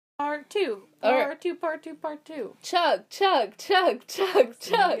Part 2. Alright. Part 2, part 2, part 2. Chug, chug, chug, chug,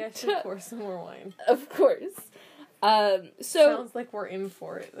 chug. I should pour some more wine. Of course. So sounds like we're in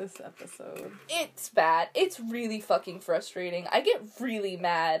for it this episode. It's bad. It's really fucking frustrating. I get really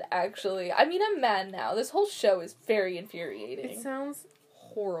mad, actually. I mean, I'm mad now. This whole show is very infuriating. It sounds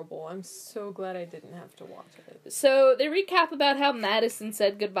horrible. I'm so glad I didn't have to watch it. So, they recap about how Madison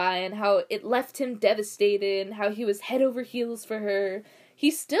said goodbye and how it left him devastated and how he was head over heels for her. He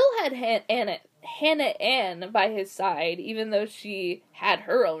still had Hannah Ann by his side, even though she had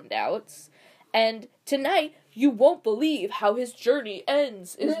her own doubts. And tonight, you won't believe how his journey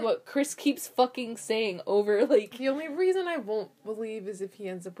ends, is what Chris keeps fucking saying over, like... The only reason I won't believe is if he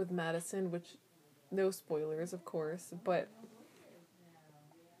ends up with Madison, which... No spoilers, of course, but...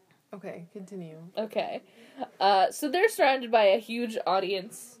 Okay, continue. Okay. So they're surrounded by a huge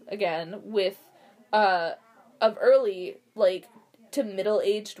audience, again, with, of early, like, to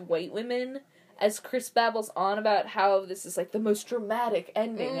middle-aged white women, as Chris babbles on about how this is, like, the most dramatic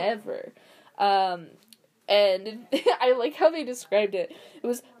ending ever. And I like how they described it. It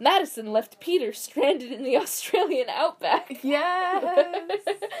was, Madison left Peter stranded in the Australian outback. Yes!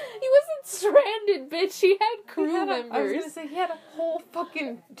 He wasn't stranded, bitch. He had crew members. I was gonna say, he had a whole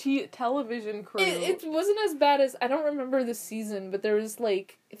fucking television crew. It wasn't as bad as, I don't remember the season, but there was,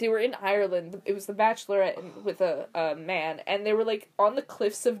 like, they were in Ireland. It was The Bachelorette with a man, and they were, like, on the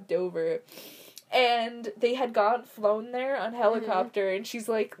cliffs of Dover. And they had flown there on helicopter, and she's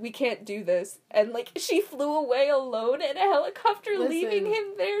like, we can't do this. And, like, she flew away alone in a helicopter, leaving him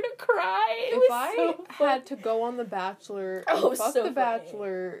there to cry. It was so fun. Had to go on The Bachelor, and fuck so The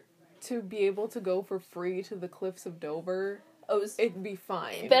Bachelor, to be able to go for free to the cliffs of Dover, it'd be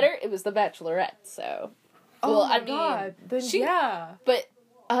fine. Better, it was The Bachelorette, so. Oh my God. Then yeah. But,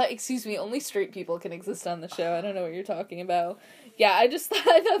 excuse me, only straight people can exist on the show. I don't know what you're talking about. Yeah, I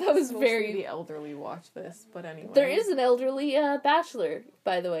thought that was very... the elderly watch this, but anyway. There is an elderly bachelor,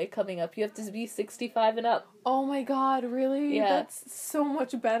 by the way, coming up. You have to be 65 and up. Oh my God, really? Yeah. That's so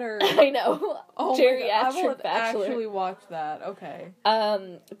much better. I know. Oh Geriatric I will bachelor. actually watch that. Okay.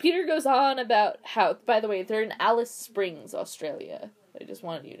 Peter goes on about how, by the way, they're in Alice Springs, Australia. I just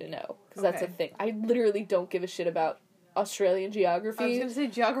wanted you to know, because that's a thing. I literally don't give a shit about Australian geography. I was gonna say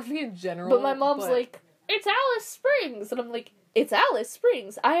geography in general. But my mom's like, it's Alice Springs! And I'm like, it's Alice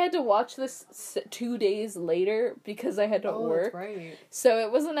Springs. I had to watch this 2 days later because I had to work. That's right. So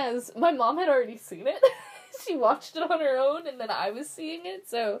it wasn't as... My mom had already seen it. She watched it on her own, and then I was seeing it,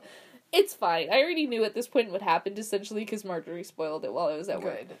 so it's fine. I already knew at this point what happened, essentially, because Marjorie spoiled it while I was at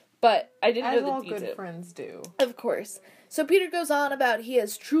work. But I didn't know the detail. As all good friends do. Of course. So Peter goes on about he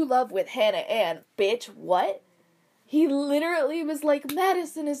has true love with Hannah Ann. Bitch, what? He literally was like,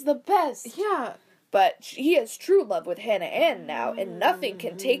 Madison is the best. Yeah. But he has true love with Hannah Ann now, and nothing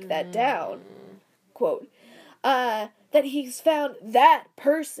can take that down. Quote, that he's found that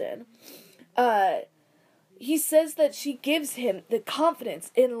person. He says that she gives him the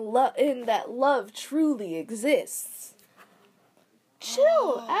confidence in that love truly exists.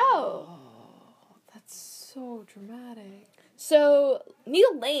 Chill out. That's so dramatic. So,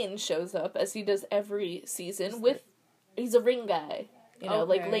 Neil Lane shows up, as he does every season, he's a ring guy. You know,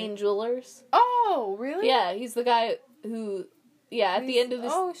 like Lane Jewelers. Oh, really? Yeah, he's the guy who, at the end of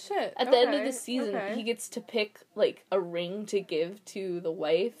this... Oh, shit. At the end of the season, he gets to pick, like, a ring to give to the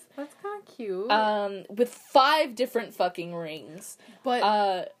wife. That's kind of cute. With 5 different fucking rings.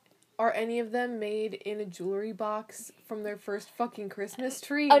 But, are any of them made in a jewelry box from their first fucking Christmas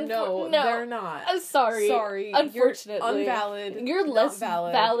tree? No, they're not. Sorry. Unfortunately. You're invalid. You're less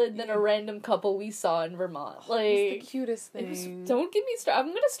valid than a random couple we saw in Vermont. Like, it's the cutest thing. Don't get me started. I'm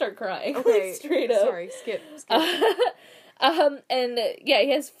gonna start crying. Okay. Like, straight up. Sorry, skip. And he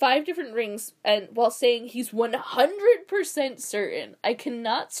has 5 different rings, and while saying he's 100% certain. I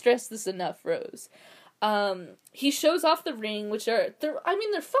cannot stress this enough, Rose. He shows off the ring, which they're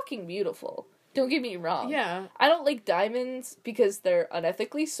fucking beautiful. Don't get me wrong. Yeah. I don't like diamonds because they're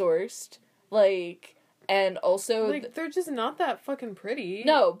unethically sourced, like, and also... Like, they're just not that fucking pretty.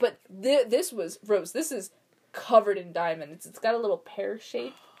 No, but this was, Rose, this is covered in diamonds. It's got a little pear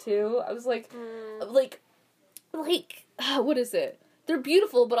shape, too. I was like, what is it? They're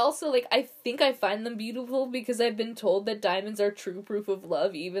beautiful, but also, like, I think I find them beautiful because I've been told that diamonds are true proof of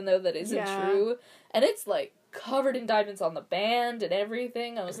love, even though that isn't true. And it's, like, covered in diamonds on the band and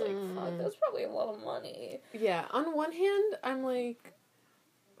everything. I was like, fuck, that's probably a lot of money. Yeah, on one hand, I'm like,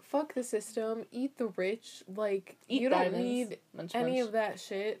 fuck the system, eat the rich, like, you don't need any of that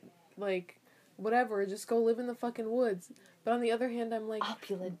shit, like, whatever, just go live in the fucking woods. But on the other hand, I'm like,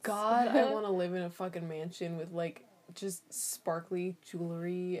 opulence. God, I want to live in a fucking mansion with, like, just sparkly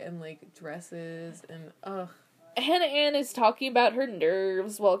jewelry and, like, dresses and, ugh. Hannah Ann is talking about her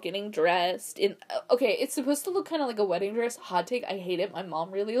nerves while getting dressed in... Okay, it's supposed to look kind of like a wedding dress. Hot take, I hate it. My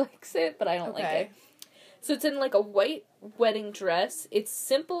mom really likes it, but I don't like it. So it's in, like, a white wedding dress. It's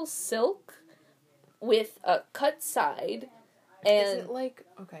simple silk with a cut side. And is it, like...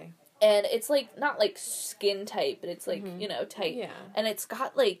 Okay. And it's, like, not, like, skin tight, but it's, like, you know, tight. Yeah. And it's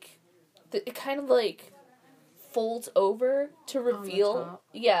got, like... It kind of, like, folds over to reveal...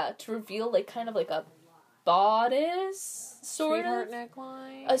 Yeah, to reveal, like, kind of like a bodice, sort Sweetheart of.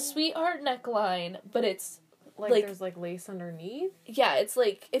 neckline? A sweetheart neckline, but it's... Like, there's, like, lace underneath? Yeah, it's,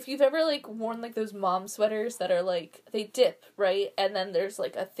 like, if you've ever, like, worn, like, those mom sweaters that are, like, they dip, right? And then there's,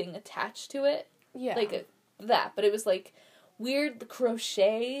 like, a thing attached to it. Yeah. Like, that. But it was, like, weird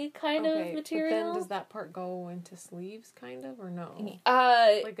crochet kind of material. But then does that part go into sleeves, kind of, or no?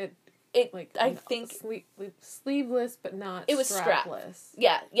 Like a... It, like, I think... sleeveless, but not it was strapless.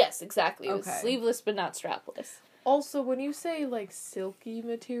 Yeah, yes, exactly. It was sleeveless, but not strapless. Also, when you say, like, silky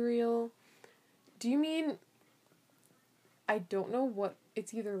material, do you mean... I don't know what...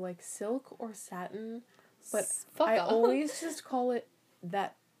 It's either, like, silk or satin, but I always just call it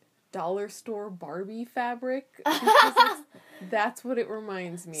that dollar store Barbie fabric, because that's what it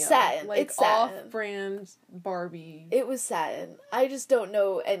reminds me of. Satin. Like, it's satin. Off-brand Barbie. It was satin. I just don't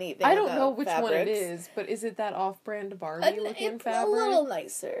know anything I don't know which fabrics. one it is, but is it that off-brand Barbie-looking fabric? It's a little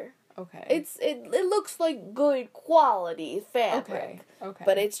nicer. Okay. It looks like good quality fabric. Okay.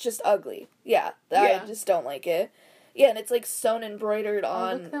 But it's just ugly. Yeah. I just don't like it. Yeah, and it's, like, sewn embroidered on...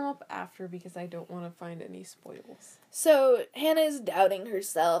 I'll look them up after because I don't want to find any spoils. So, Hannah is doubting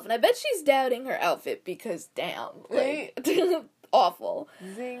herself, and I bet she's doubting her outfit because, damn, like, awful.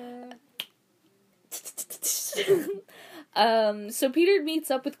 Zing. So Peter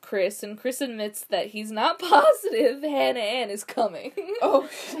meets up with Chris, and Chris admits that he's not positive Hannah Ann is coming. Oh,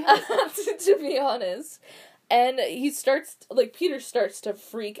 shit. to be honest. And Peter starts to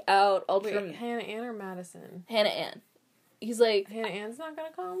freak out. Wait, Hannah Ann or Madison? Hannah Ann. He's like... Hannah Ann's not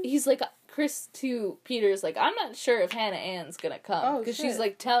gonna come? He's like, Chris to Peter's like, I'm not sure if Hannah Ann's gonna come. Because she's,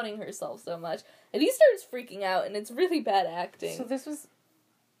 like, touting herself so much. And he starts freaking out, and it's really bad acting. So this was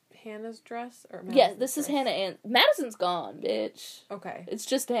Hannah's dress? Or Madison's yeah, this dress? is Hannah Ann. Madison's gone, bitch. Okay. It's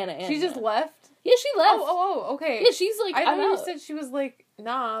just Hannah Ann. She just left? Yeah, she left. Oh, okay. Yeah, she's like, I thought you said she was like,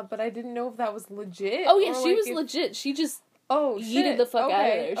 nah, but I didn't know if that was legit. Oh, yeah, she was legit. She just yeeted the fuck out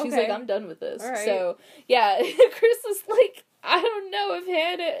of there. She's like, I'm done with this. Right. So, yeah, Chris is like, I don't know if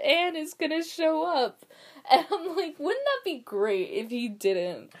Hannah Ann is gonna show up. And I'm like, wouldn't that be great if he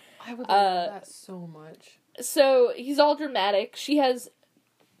didn't? I would love that so much. So, he's all dramatic.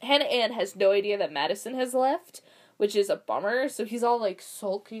 Hannah Ann has no idea that Madison has left, which is a bummer. So he's all, like,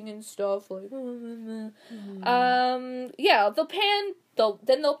 sulking and stuff, like, yeah,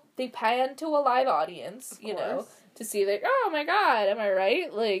 they pan to a live audience, you know, to see that, oh my god, am I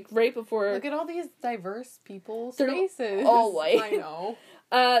right? Like, right before... Look at all these diverse people's faces. All white. I know.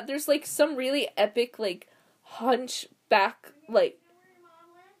 There's, like, some really epic, like, hunchback, like...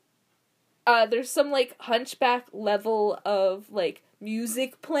 there's some, like, hunchback level of, like,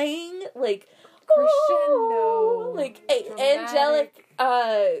 music playing, like... Crescendo. Like, angelic,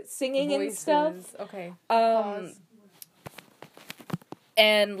 singing voices. And stuff. Okay.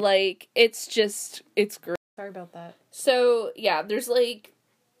 And, like, it's great. Sorry about that. So, yeah, there's, like,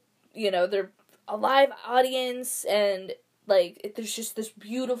 you know, they're a live audience, and, like, there's just this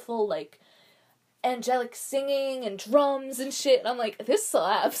beautiful, like, angelic singing and drums and shit, and I'm like, this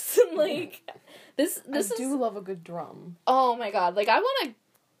slaps. Like, this I do love a good drum. Oh my god, like, I want to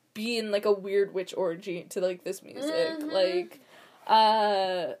be in, like, a weird witch orgy to, like, this music. Like,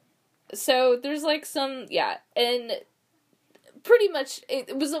 so there's, like, some, yeah, and pretty much,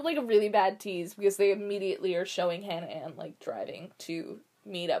 it was, like, a really bad tease, because they immediately are showing Hannah Ann, like, driving to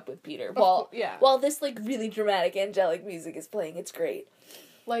meet up with Peter, while this, like, really dramatic angelic music is playing. It's great.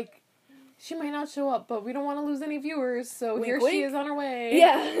 Like, she might not show up, but we don't want to lose any viewers, so wink, here wink. She is on her way.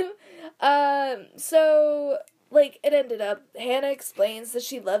 Yeah. So... Like, it ended up, Hannah explains that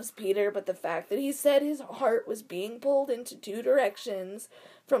she loves Peter, but the fact that he said his heart was being pulled into two directions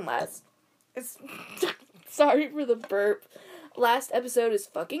from sorry for the burp. Last episode is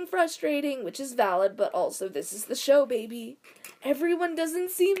fucking frustrating, which is valid, but also this is the show, baby. Everyone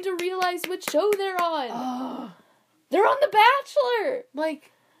doesn't seem to realize what show they're on. They're on The Bachelor!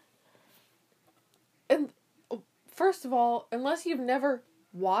 Like, and first of all, unless you've never...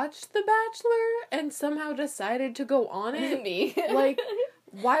 watched The Bachelor and somehow decided to go on it. Me. Like,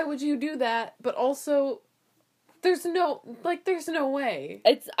 why would you do that? But also, there's no way.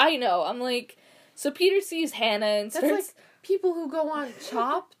 I know. I'm like, So Peter sees Hannah and starts... That's like people who go on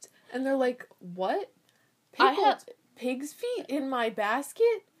Chopped and they're like, what? Pickled pig's feet in my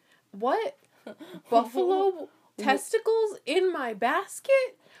basket? What? Buffalo testicles in my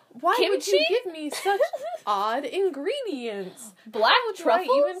basket? Why would you give me such odd ingredients? Black truffles?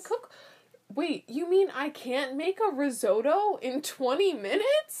 Do I even cook? Wait, you mean I can't make a risotto in 20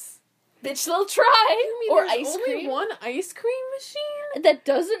 minutes? Bitch, they'll try. You mean or there's ice only cream? one ice cream machine? That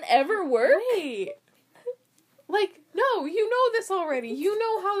doesn't ever work? Wait. Like, no, you know this already. You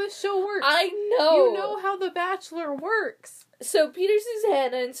know how this show works. I know. You know how The Bachelor works. So Peter sees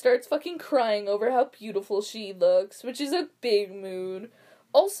Hannah and starts fucking crying over how beautiful she looks, which is a big mood.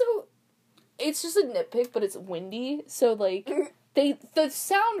 Also, it's just a nitpick, but it's windy, so, like, the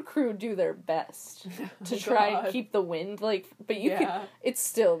sound crew do their best to try and keep the wind, like, but you can, it's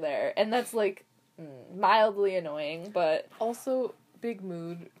still there, and that's, like, mildly annoying, but... Also, big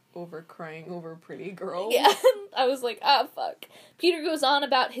mood over crying over pretty girls. Yeah, I was like, fuck. Peter goes on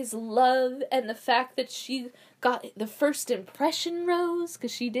about his love and the fact that she got the first impression rose,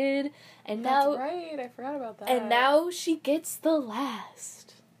 because she did, and now... That's right, I forgot about that. And now she gets the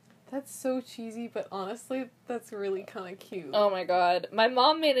last. That's so cheesy, but honestly, that's really kind of cute. Oh my god. My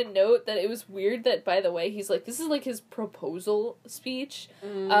mom made a note that it was weird that, by the way, he's like, this is like his proposal speech,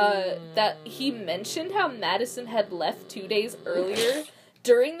 that he mentioned how Madison had left 2 days earlier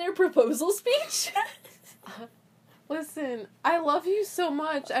during their proposal speech. Listen, I love you so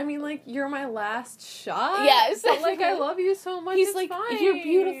much. I mean, like, you're my last shot. Yeah, but, like, I love you so much. He's it's like, fine. You're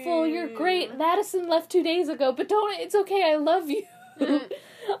beautiful, you're great. Madison left 2 days ago, but it's okay, I love you.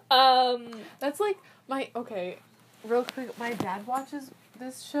 That's like okay, real quick, my dad watches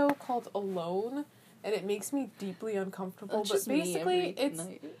this show called Alone, and it makes me deeply uncomfortable, but basically it's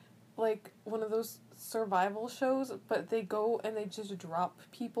like one of those survival shows, but they go and they just drop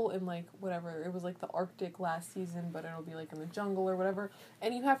people in, like, whatever, it was like the Arctic last season, but it'll be like in the jungle or whatever,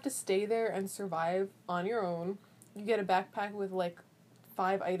 and you have to stay there and survive on your own. You get a backpack with like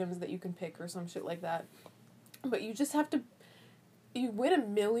 5 items that you can pick or some shit like that, but you just have to, you win $1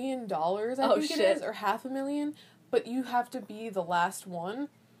 million, I think it is, or $500,000, but you have to be the last one.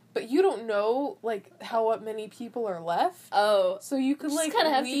 But you don't know, like, how many people are left. Oh. So you could, like,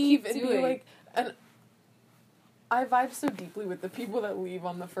 leave and be like, and I vibe so deeply with the people that leave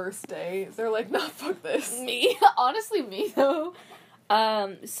on the first day. They're like, nah, fuck this. Me? Honestly, me, though.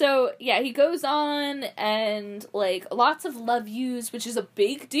 So, yeah, he goes on and, like, lots of love yous, which is a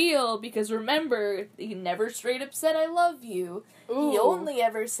big deal, because remember, he never straight up said, I love you. Ooh. He only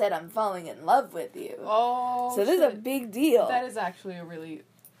ever said, I'm falling in love with you. Oh, so this is a big deal. That is actually a really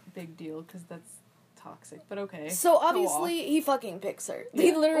big deal, because that's toxic, but okay. So, obviously, he fucking picks her. Yeah.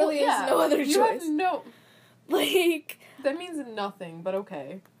 He literally has no other choice. No. Like... That means nothing, but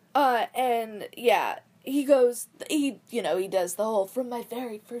okay. And, yeah... He goes, he does the whole, from my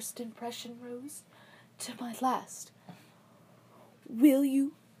very first impression, Rose, to my last. Will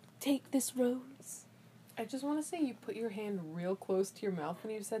you take this rose? I just want to say you put your hand real close to your mouth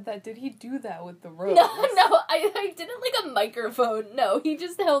when you said that. Did he do that with the rose? No, I didn't like a microphone. No, he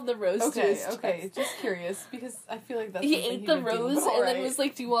just held the rose to his chest. Okay, just curious, because I feel like that's he ate the rose and then was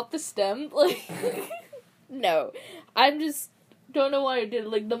like, do you want the stem? Like, no. I'm just... Don't know why I did,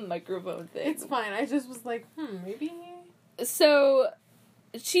 like, the microphone thing. It's fine. I just was like, maybe... So,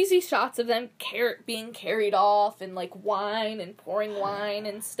 cheesy shots of them being carried off and, like, wine and pouring wine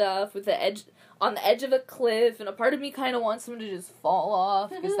and stuff on the edge of a cliff, and a part of me kind of wants them to just fall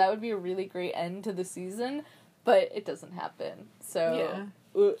off, because that would be a really great end to the season, but it doesn't happen. So...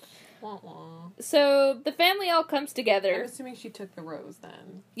 Yeah. Wah-wah. So, the family all comes together. I'm assuming she took the rose,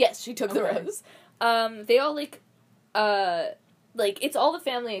 then. Yes, she took the rose. They all, like, it's all the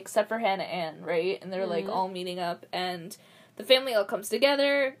family except for Hannah Ann, right? And they're, like, all meeting up, and the family all comes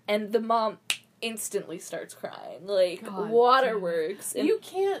together, and the mom instantly starts crying. Like, waterworks. And you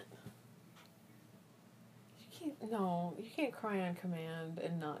can't cry on command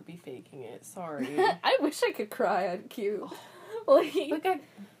and not be faking it. Sorry. I wish I could cry on cue. Like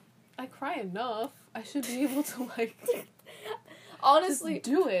I cry enough. I should be able to, like... Honestly... Just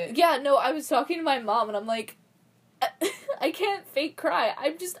do it. Yeah, no, I was talking to my mom, and I'm like... I can't fake cry.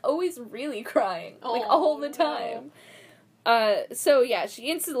 I'm just always really crying. Like, all the time. No. So, yeah,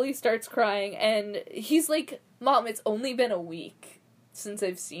 she instantly starts crying, and he's like, Mom, it's only been a week since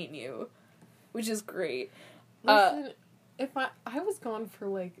I've seen you. Which is great. Listen, if I was gone for,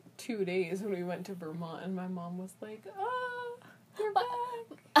 like, 2 days when we went to Vermont, and my mom was like, you're back.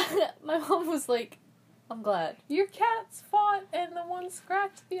 My mom was like, I'm glad. Your cats fought and the one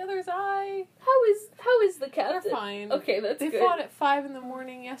scratched the other's eye. How is the cat? They're fine. Okay, that's good. They good. fought at 5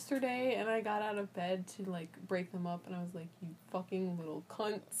 a.m. yesterday, and I got out of bed to, like, break them up, and I was like, you fucking little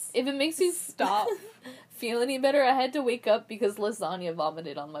cunts. If it makes you stop feel any better, I had to wake up because lasagna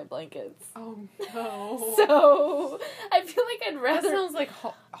vomited on my blankets. Oh, no. So, I feel like I'd rather... That sounds, like,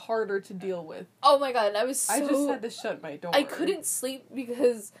 harder to deal with. Oh my god, I just had to shut my door. I couldn't sleep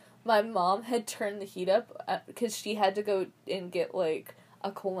because my mom had turned the heat up because she had to go and get, like, a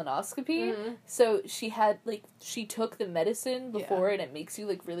colonoscopy. Mm-hmm. So she had, like, she took the medicine before and it makes you,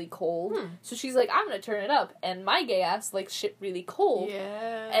 like, really cold. So she's like, I'm gonna turn it up. And my gay ass likes shit really cold.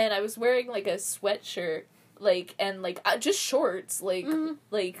 Yeah. And I was wearing, like, a sweatshirt, like, and, like, just shorts, like,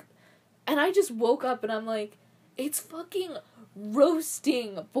 like, and I just woke up and I'm like, it's fucking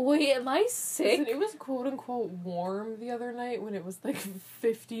roasting, boy, am I sick? Listen, it was quote-unquote warm the other night when it was like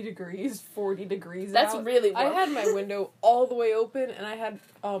 50 degrees, 40 degrees That's out. really warm. I had my window all the way open, and I had,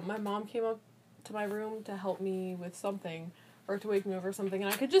 my mom came up to my room to help me with something, or to wake me up or something,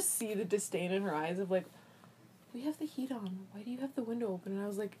 and I could just see the disdain in her eyes of like, we have the heat on, why do you have the window open? And I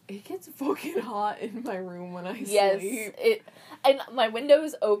was like, it gets fucking hot in my room when I sleep. And my window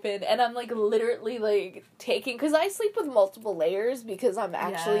is open, and I'm, like, literally, like, because I sleep with multiple layers, because I'm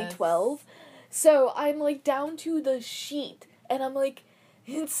actually 12, so I'm, like, down to the sheet, and I'm like,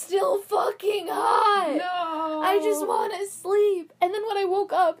 it's still fucking hot! No! I just want to sleep! And then when I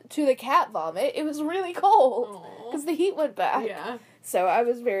woke up to the cat vomit, it was really cold, because the heat went back. Yeah. So I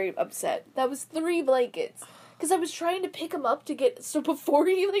was very upset. That was 3 blankets. Because I was trying to pick him up to get... So before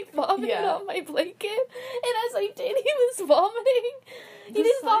he, like, vomited on my blanket, and as I did, he was vomiting. He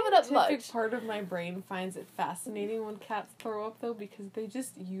didn't vomit up much. The scientific part of my brain finds it fascinating when cats throw up, though, because they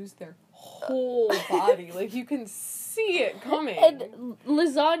just use their whole body. Like, you can see it coming. And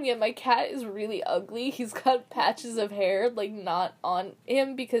Lasagna, my cat, is really ugly. He's got patches of hair, like, not on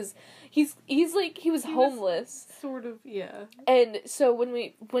him, because he's like, he was homeless. Sort of, yeah. And so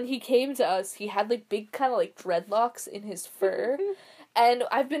when he came to us, he had, like, big kind of, like, dreadlocks in his fur. And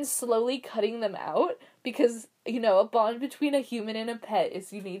I've been slowly cutting them out because, you know, a bond between a human and a pet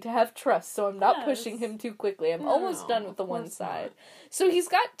is you need to have trust, so I'm not pushing him too quickly. I'm almost done with the one side. Not. So he's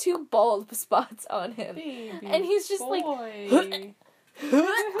got 2 bald spots on him. Baby and he's just boy.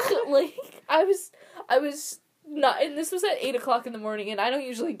 like I was not, and this was at 8 o'clock in the morning, and I don't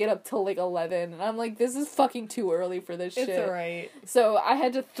usually get up till like 11, and I'm like, this is fucking too early for this shit. It's alright. So I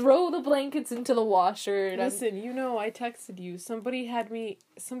had to throw the blankets into the washer. And listen, you know, I texted you. Somebody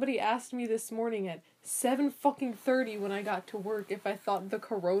asked me this morning at 7:30 when I got to work if I thought the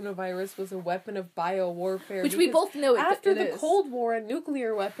coronavirus was a weapon of biowarfare. Which we both know after it the is. Cold War and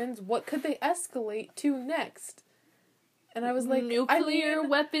nuclear weapons, what could they escalate to next? And I was like, nuclear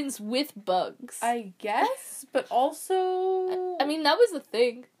weapons with bugs. I guess, but also... I mean, that was the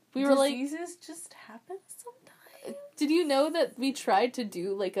thing. We were like... Diseases just happen sometimes. Did you know that we tried to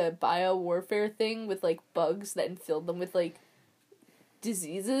do, like, a biowarfare thing with, like, bugs that filled them with, like,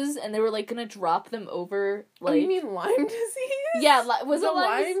 diseases, and they were, like, gonna drop them over, like... Oh, you mean Lyme disease? Yeah, was it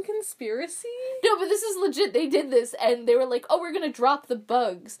Lyme conspiracy? No, but this is legit. They did this, and they were like, oh, we're gonna drop the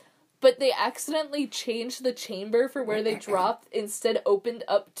bugs. But they accidentally changed the chamber for where they dropped, instead opened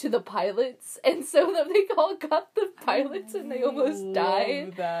up to the pilots, and so then they all got the pilots and they almost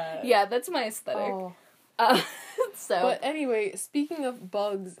died. That. Yeah, that's my aesthetic. Oh. So. But anyway, speaking of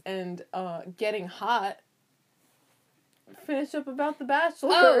bugs and getting hot, finish up about The Bachelor.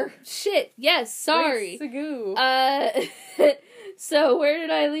 Oh, shit. Yes, sorry. Sagoo. So where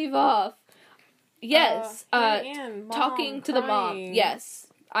did I leave off? Yes, Anne, talking to the mom. Yes.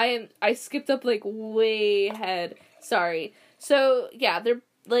 I skipped up, like, way ahead. Sorry. So, yeah, they're,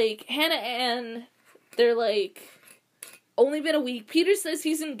 like, Hannah and they're, like, only been a week. Peter says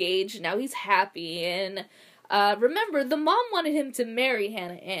he's engaged, now he's happy, and, remember, the mom wanted him to marry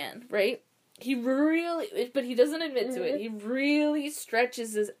Hannah Ann, right? He really, but he doesn't admit to it. He really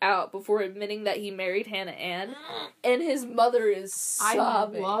stretches this out before admitting that he married Hannah Ann, and his mother is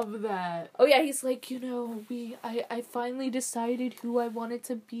sobbing. I love that. Oh yeah, he's like, you know, I finally decided who I wanted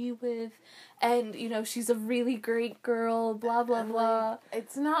to be with, and, you know, she's a really great girl, blah, blah, blah.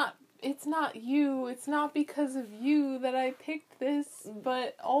 It's not you, it's not because of you that I picked this,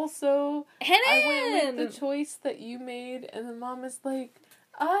 but also, Hannah I went with the choice that you made, and the mom is like,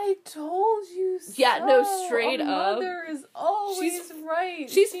 I told you so. Yeah, no, straight up. Mother is always right.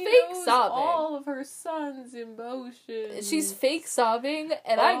 She's she fake knows sobbing. all of her son's emotions. She's fake sobbing,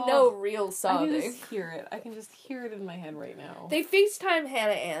 and I know real sobbing. I can just hear it in my head right now. They FaceTime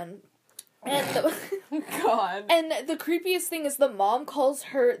Hannah Ann, And God. And the creepiest thing is the mom calls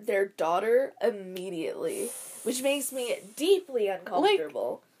her their daughter immediately, which makes me deeply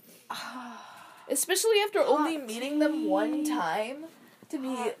uncomfortable. Especially after only meeting them one time to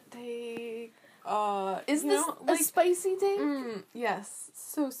be... Hot take. Is this a spicy take? Yes,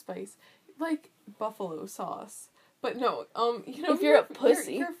 so spicy. Like buffalo sauce. But no, if you're a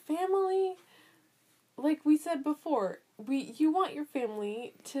pussy. Your family, like we said before, you want your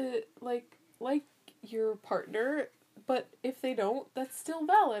family to like your partner, but if they don't, that's still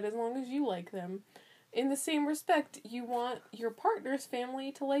valid as long as you like them. In the same respect, you want your partner's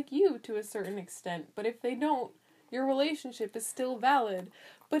family to like you to a certain extent, but if they don't, your relationship is still valid.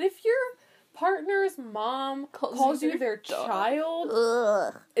 But if your partner's mom calls you their child,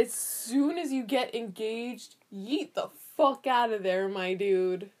 as soon as you get engaged, yeet the fuck out of there, my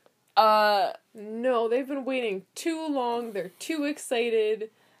dude. No, they've been waiting too long, they're too excited.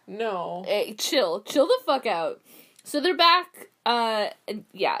 No. Hey, chill the fuck out. So they're back,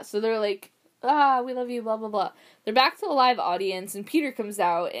 so they're like, we love you, blah, blah, blah. They're back to the live audience, and Peter comes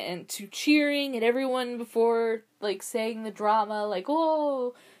out and to cheering at everyone before, like, saying the drama, like,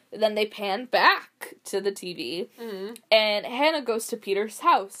 oh. Then they pan back to the TV, and Hannah goes to Peter's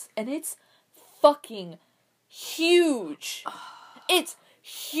house, and it's fucking huge. It's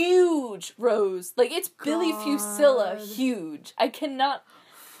huge, Rose. Like, it's God. Billy Fusilla huge. I cannot...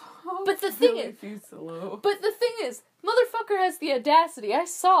 But the thing is, motherfucker has the audacity. I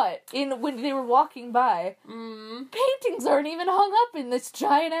saw it when they were walking by. Paintings aren't even hung up in this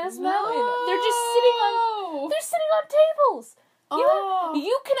giant ass mountain. They're just sitting on tables.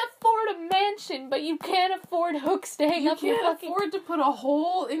 You can afford a mansion, but you can't afford hooks to hang up your fucking... You can't afford to put a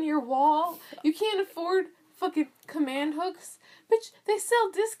hole in your wall. You can't afford fucking command hooks. Bitch, they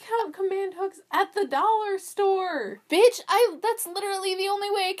sell discount command hooks at the dollar store. Bitch, that's literally the only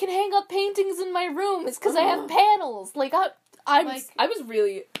way I can hang up paintings in my room is because I have panels. Like, I was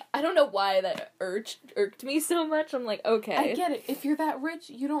really... I don't know why that irked me so much. I'm like, okay. I get it. If you're that rich,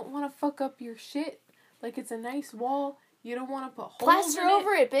 you don't want to fuck up your shit. Like, it's a nice wall. You don't want to put holes plaster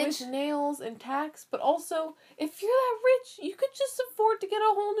over it, bitch. With nails and tacks. But also, if you're that rich, you could just afford to get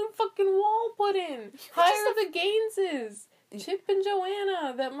a whole new fucking wall put in. Hire the Gaineses. Chip and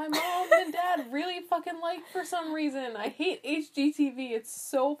Joanna, that my mom and dad really fucking like for some reason. I hate HGTV. It's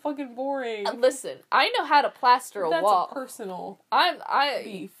so fucking boring. Listen, I know how to plaster a wall. That's personal.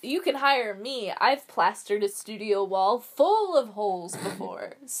 Beef. You can hire me. I've plastered a studio wall full of holes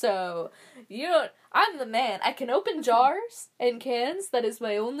before. So, I'm the man. I can open jars and cans. That is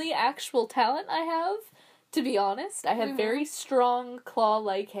my only actual talent I have. To be honest, I have very strong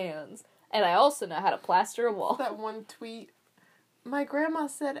claw-like hands. And I also know how to plaster a wall. That one tweet. My grandma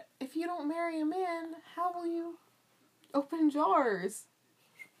said, if you don't marry a man, how will you open jars?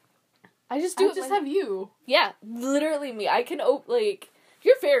 I just have you. Yeah, literally me. I can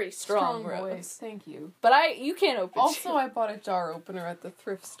you're very strong, Rose. Voice. Thank you. But you can't open Also, I bought a jar opener at the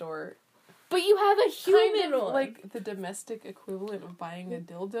thrift store. But you have a human one. Like the domestic equivalent of buying a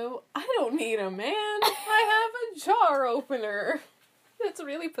dildo. I don't need a man. I have a jar opener. That's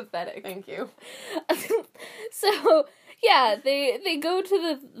really pathetic. Thank you. So, yeah, they go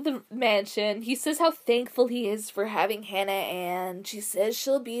to the mansion. He says how thankful he is for having Hannah, and she says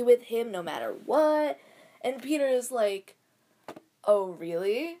she'll be with him no matter what. And Peter is like, oh,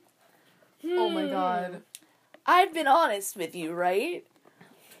 really? Oh my God. I've been honest with you, right?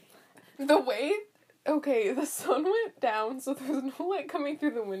 The way... Okay, the sun went down, so there's no light coming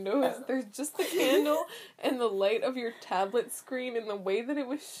through the windows. There's just the candle and the light of your tablet screen, and the way that it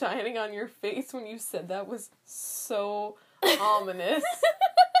was shining on your face when you said that was so ominous.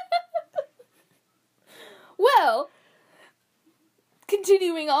 Well,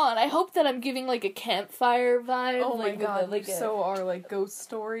 continuing on, I hope that I'm giving, like, a campfire vibe. Oh my God, our, ghost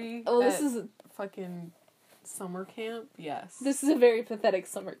story. Oh, this is... fucking... summer camp? Yes. This is a very pathetic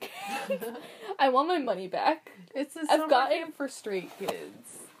summer camp. I want my money back. It's a summer camp for straight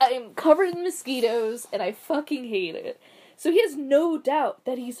kids. I am covered in mosquitoes, and I fucking hate it. So he has no doubt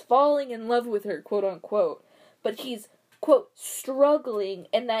that he's falling in love with her, quote unquote. But he's, quote, struggling,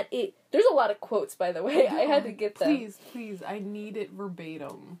 and that it... There's a lot of quotes, by the way. I had to get them. Please, I need it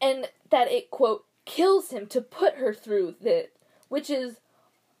verbatim. And that it, quote, kills him to put her through that, which is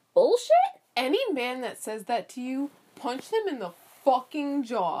bullshit? Any man that says that to you, punch them in the fucking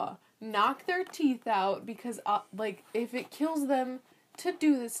jaw. Knock their teeth out, because, if it kills them to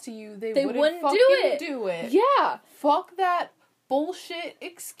do this to you, they wouldn't fucking do it. Yeah. Fuck that bullshit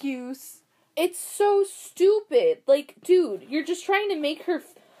excuse. It's so stupid. Like, dude, you're just trying to make her...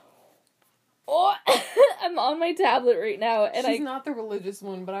 Oh, I'm on my tablet right now, and She's not the religious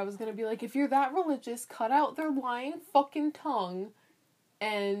one, but I was gonna be like, if you're that religious, cut out their lying fucking tongue,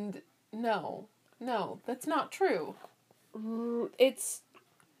 and no, that's not true. It's...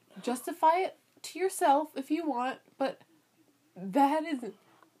 Justify it to yourself if you want, but that is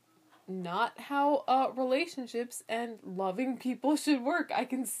not how relationships and loving people should work. I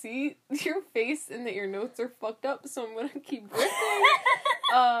can see your face and that your notes are fucked up, so I'm gonna keep going.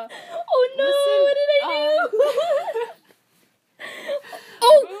 Oh no, listen, what did I do?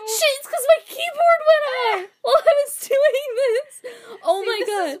 Oh shit, it's because my keyboard went out while I was doing this. Oh my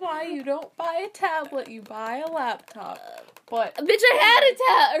god. This is why you don't buy a tablet, you buy a laptop. But bitch,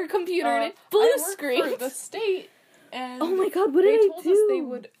 I had a computer and it blue screen. For the state, and oh my god, what did I do? They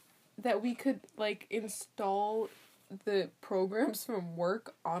told us that we could like install the programs from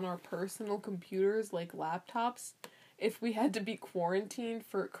work on our personal computers, like laptops, if we had to be quarantined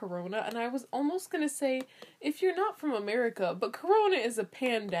for Corona. And I was almost gonna say, if you're not from America, but Corona is a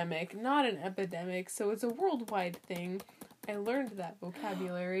pandemic, not an epidemic, so it's a worldwide thing. I learned that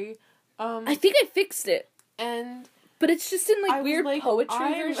vocabulary. I think I fixed it. But it's just in like weird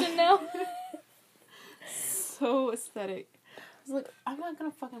poetry version now. So aesthetic. I was like, I'm not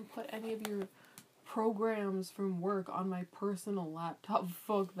gonna fucking put any of your programs from work on my personal laptop.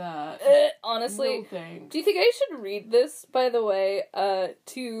 Fuck that. Honestly, no thanks. Do you think I should read this, by the way,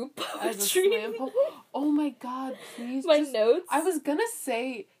 to poetry? Oh my god, please. My notes? I was gonna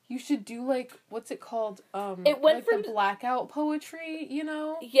say, you should do, like, what's it called? It went like from the blackout poetry, you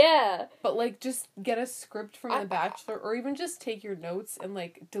know? Yeah. But, like, just get a script from The Bachelor, or even just take your notes and,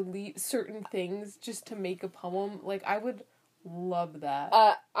 like, delete certain things just to make a poem. Like, I would love that.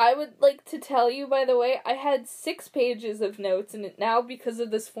 I would like to tell you, by the way, I had 6 pages of notes, and now, because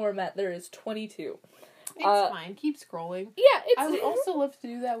of this format, there is 22. It's fine. Keep scrolling. Yeah, I would also love to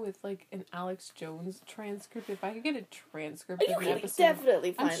do that with, like, an Alex Jones transcript. If I could get a transcript of an episode...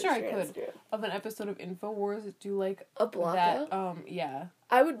 definitely find I'm sure I could. Of an episode of InfoWars, do, like... A blackout? That, yeah.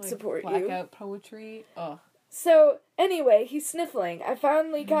 I would like, support blackout you. Blackout poetry. Ugh. So, anyway, he's sniffling. I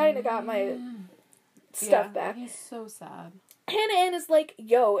finally kind of got my stuff back. He's so sad. Hannah Ann is like,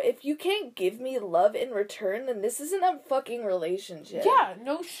 yo, if you can't give me love in return, then this isn't a fucking relationship. Yeah,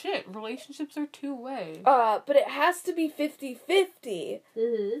 no shit. Relationships are two-way. But it has to be 50-50,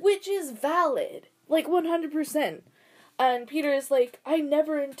 which is valid. Like, 100%. And Peter is like, I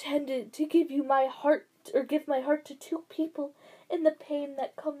never intended to give you my heart, or give my heart to 2 people, and the pain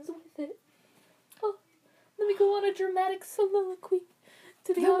that comes with it. Oh, let me go on a dramatic soliloquy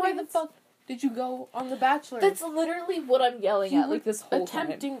to the audience. Why the fuck did you go on The Bachelor? That's literally what I'm yelling at, like, this whole time.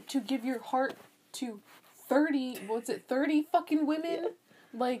 Attempting to give your heart to 30 fucking women? Yeah.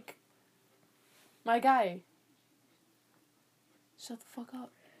 Like, my guy. Shut the fuck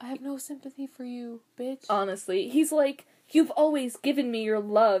up. I have no sympathy for you, bitch. Honestly, he's like, you've always given me your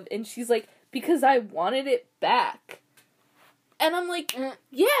love, and she's like, because I wanted it back. And I'm like,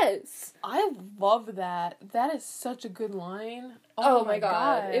 yes. I love that. That is such a good line. Oh my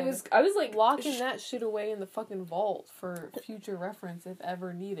god. I was like... locking that shit away in the fucking vault for future reference if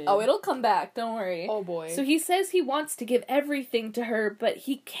ever needed. Oh, it'll come back. Don't worry. Oh boy. So he says he wants to give everything to her, but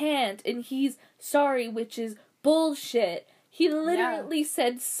he can't, and he's sorry, which is bullshit. He literally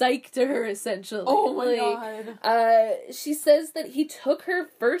said psych to her, essentially. Oh my god. She says that he took her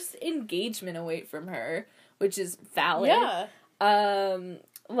first engagement away from her, which is valid. Yeah.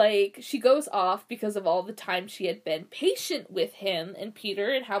 Like, she goes off because of all the time she had been patient with him and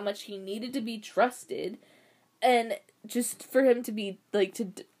Peter and how much he needed to be trusted. And just for him to be, like, to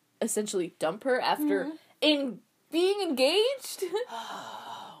essentially dump her after being engaged.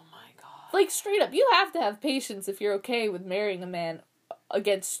 Oh my god. Like, straight up, you have to have patience if you're okay with marrying a man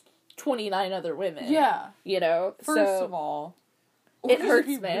against 29 other women. Yeah. You know? First of all, it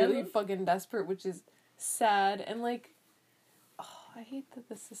hurts, man. Really fucking desperate, which is sad. And, like, I hate that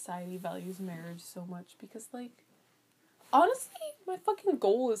the society values marriage so much because, like, honestly, my fucking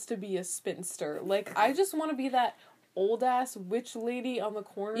goal is to be a spinster. Like, I just want to be that old-ass witch lady on the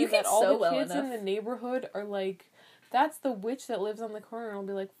corner that all the kids in the neighborhood are like, that's the witch that lives on the corner, and I'll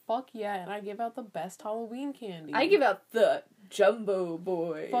be like, fuck yeah, and I give out the best Halloween candy. I give out the Jumbo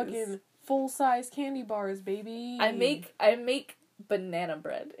Boys. Fucking full-size candy bars, baby. I make banana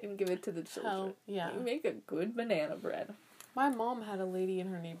bread and give it to the children. Hell, yeah. You make a good banana bread. My mom had a lady in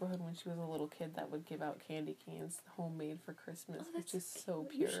her neighborhood when she was a little kid that would give out candy canes homemade for Christmas, which is so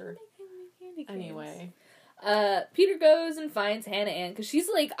pure. Anyway. Peter goes and finds Hannah Ann because she's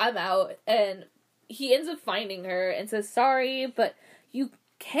like, I'm out, and he ends up finding her and says, sorry, but you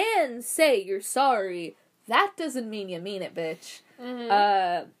can say you're sorry. That doesn't mean you mean it, bitch.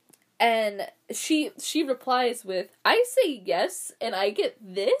 And she replies with, I say yes, and I get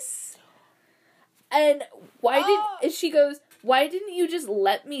this? And she goes, why didn't you just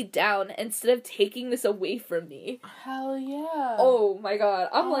let me down instead of taking this away from me? Hell yeah. Oh my god.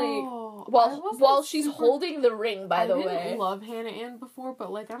 I'm while she's holding the ring, by the way. I didn't love Hannah Ann before,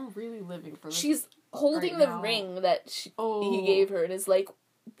 but, like, I'm really living for this. She's holding the ring that he gave her and is like,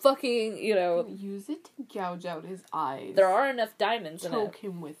 fucking, you know. Use it to gouge out his eyes. There are enough diamonds in it. Choke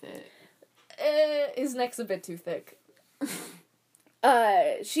him with it. His neck's a bit too thick.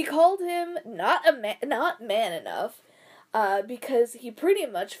 She called him not man enough, because he pretty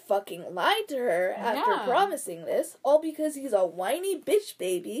much fucking lied to her after promising this, all because he's a whiny bitch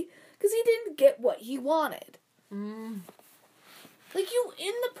baby, because he didn't get what he wanted. Like, you,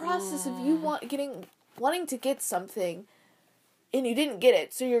 in the process of you wanting to get something, and you didn't get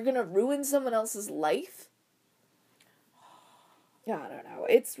it, so you're gonna ruin someone else's life? Yeah, I don't know.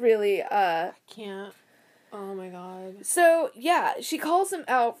 It's really, I can't. Oh my god. So, yeah, she calls him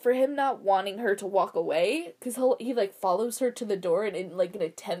out for him not wanting her to walk away, because he, like, follows her to the door in, like, an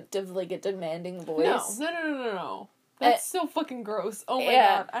attempt of, like, a demanding voice. No. That's so fucking gross. Oh my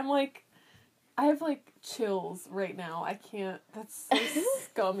god. I'm, like, I have, like, chills right now. I can't. That's so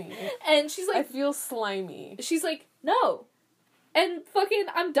scummy. And she's like... I feel slimy. She's like, no. And fucking,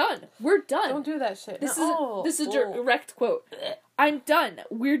 I'm done. We're done. Don't do that shit. This is a direct quote. I'm done.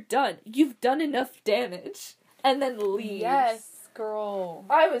 We're done. You've done enough damage. And then leaves. Yes, girl.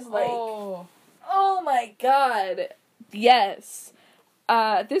 I was like, oh my god. Yes.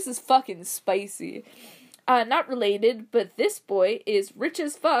 This is fucking spicy. Not related, but this boy is rich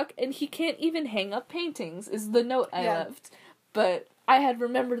as fuck, and he can't even hang up paintings, is the note I left. But I had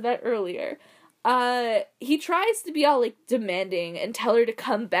remembered that earlier. He tries to be all, like, demanding and tell her to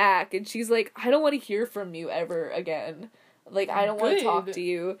come back, and she's like, I don't want to hear from you ever again. Like, I don't want to talk to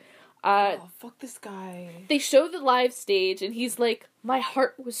you. Fuck this guy. They show the live stage, and he's like, my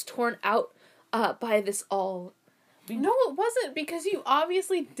heart was torn out, by this all. No, it wasn't, because you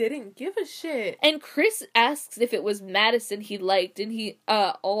obviously didn't give a shit. And Chris asks if it was Madison he liked, and he,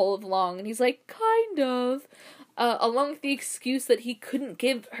 all along, and he's like, kind of. Along with the excuse that he couldn't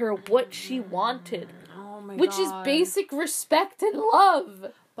give her what she wanted. Oh my god. Which is basic respect and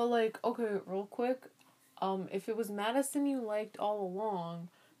love. But, like, okay, real quick, if it was Madison you liked all along,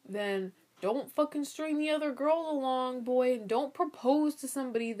 then don't fucking string the other girl along, boy, and don't propose to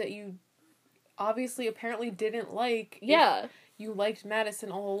somebody that you obviously apparently didn't like. Yeah. If you liked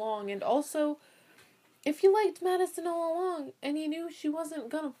Madison all along, and also, if you liked Madison all along and you knew she wasn't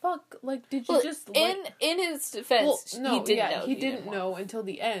gonna fuck, like, did you just like... In his defense, he didn't know until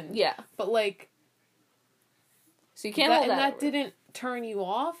the end. Yeah. But, like... So you can't hold that. And that didn't turn you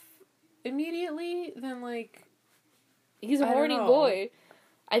off immediately, then, like... He's a horny boy.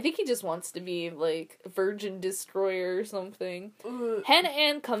 I think he just wants to be, like, Virgin Destroyer or something. Hannah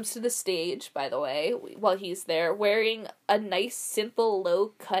Ann comes to the stage, by the way, while he's there, wearing a nice, simple,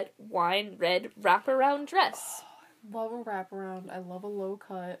 low-cut, wine red wraparound dress. I love a wraparound. I love a low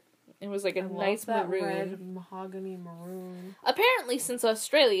cut. It was, like, a nice maroon. Red mahogany maroon. Apparently, since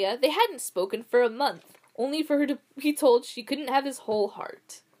Australia, they hadn't spoken for a month, only for her to be told she couldn't have his whole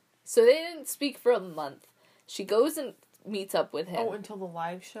heart. So they didn't speak for a month. She goes and meets up with him. Oh, until the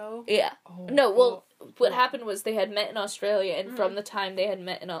live show? Yeah. What happened was they had met in Australia, and from the time they had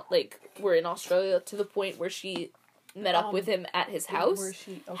met were in Australia to the point where she met up with him at his house,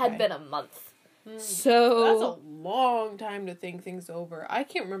 had been a month. So... That's a long time to think things over. I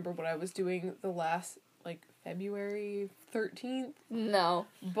can't remember what I was doing the last, like, February 13th. No.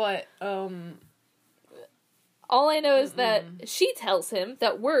 But, all I know is that she tells him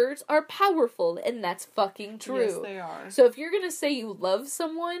that words are powerful, and that's fucking true. Yes, they are. So if you're gonna say you love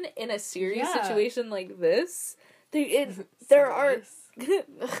someone in a serious situation like this, there are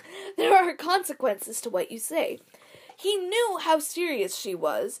consequences to what you say. He knew how serious she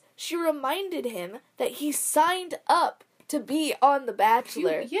was. She reminded him that he signed up to be on The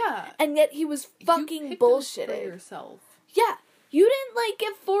Bachelor. And yet he was fucking bullshitting. For yourself. Yeah. You didn't, like,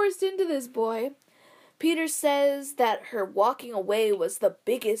 get forced into this, boy. Peter says that her walking away was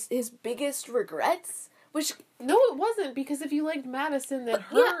his biggest regrets, which... No, it wasn't, because if you liked Madison, then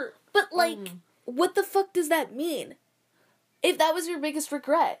her... Yeah, but, like, what the fuck does that mean? If that was your biggest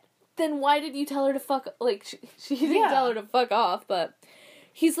regret, then why did you tell her to fuck... Like, she didn't tell her to fuck off, but...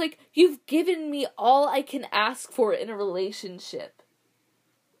 He's like, you've given me all I can ask for in a relationship.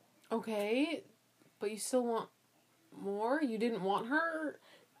 Okay, but you still want more? You didn't want her...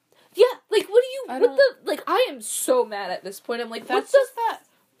 Yeah, like, I am so mad at this point. I'm like, that's just that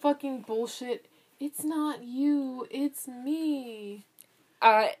fucking bullshit. It's not you, it's me.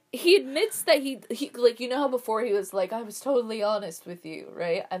 He admits that he, like, you know how before he was like, I was totally honest with you,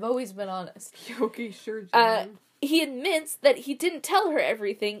 right? I've always been honest. Okay, sure, Jen. He admits that he didn't tell her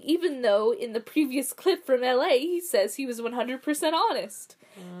everything, even though in the previous clip from LA, he says he was 100% honest.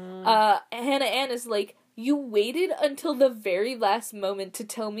 Hannah Ann is like, you waited until the very last moment to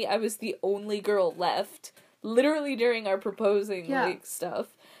tell me I was the only girl left. Literally during our proposing, like,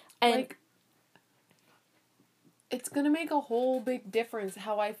 stuff. And, like, it's gonna make a whole big difference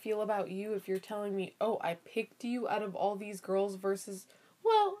how I feel about you if you're telling me, oh, I picked you out of all these girls versus,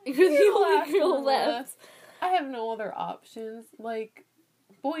 well, you're the only girl left. I have no other options. Like,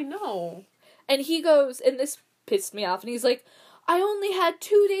 boy, no. And he goes, and this pissed me off, and he's like, I only had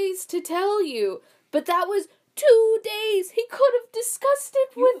 2 days to tell you, but that was 2 days. He could have discussed it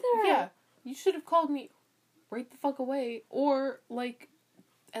with her. Yeah, you should have called me right the fuck away, or, like,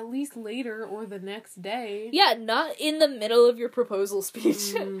 at least later, or the next day. Yeah, not in the middle of your proposal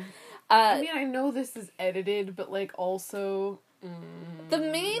speech. I mean, I know this is edited, but, like, also... The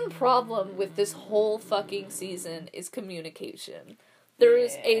main problem with this whole fucking season is communication. There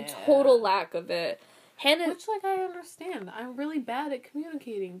is a total lack of it. Hannah... Which, like, I understand. I'm really bad at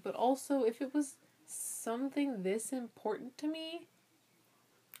communicating, but also, if it was something this important to me...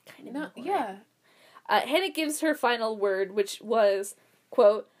 Kind of yeah. Hannah gives her final word, which was,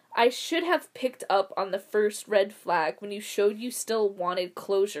 quote, I should have picked up on the first red flag when you showed you still wanted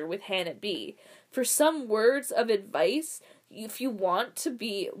closure with Hannah B. For some words of advice, if you want to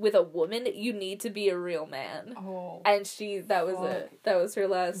be with a woman, you need to be a real man. Oh. And that was it. That was her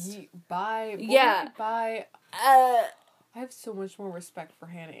last... Bye. Boy, yeah. Bye. I have so much more respect for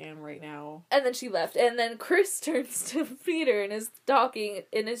Hannah Ann right now. And then she left. And then Chris turns to Peter and is talking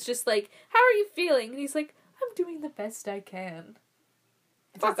and is just like, how are you feeling? And he's like, I'm doing the best I can.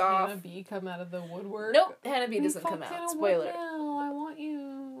 Fuck off. Hannah B come out of the woodwork? Nope, Hannah B doesn't come out. Spoiler. Now. I want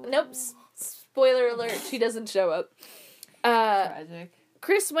you. Nope. Spoiler alert, she doesn't show up. Tragic.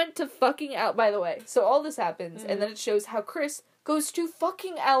 Chris went to fucking out, by the way. So all this happens, and then it shows how Chris goes to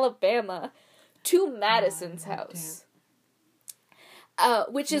fucking Alabama to Madison's house.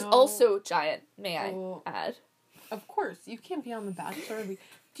 Which is also giant, may I add. Of course, you can't be on The Bachelor.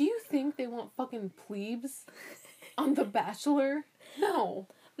 Do you think they want fucking plebes on The Bachelor? No.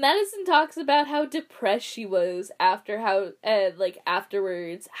 Madison talks about how depressed she was afterwards,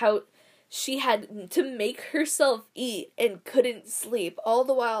 how she had to make herself eat and couldn't sleep, all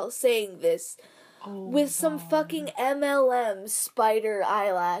the while saying this with some fucking MLM spider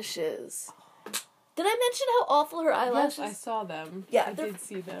eyelashes. Did I mention how awful her eyelashes? Yes, I saw them. Yeah, I did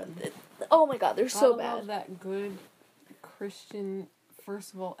see them. Oh my god, they're so bad. I love that good Christian,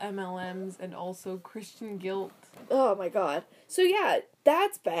 first of all, MLMs, and also Christian guilt. Oh my god. So yeah,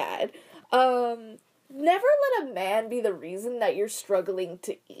 that's bad. Never let a man be the reason that you're struggling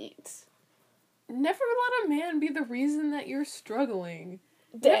to eat. Never let a man be the reason that you're struggling.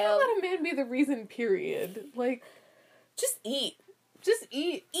 Damn. Never let a man be the reason, period. Like, just eat. Just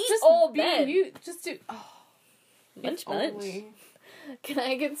eat. Just all men. You just do. Oh, munch. Can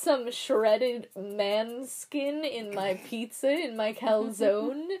I get some shredded man skin in my pizza, in my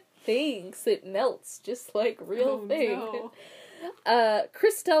calzone? Thanks. It melts just like real thing. No.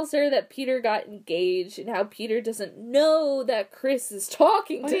 Chris tells her that Peter got engaged and how Peter doesn't know that Chris is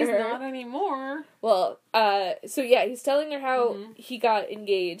talking to her. He's not anymore. Well, so yeah, he's telling her how he got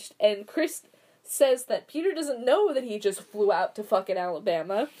engaged, and Chris says that Peter doesn't know that he just flew out to fucking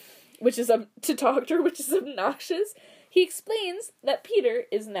Alabama, which is to talk to her, which is obnoxious. He explains that Peter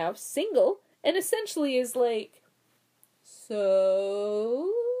is now single and essentially is like, so.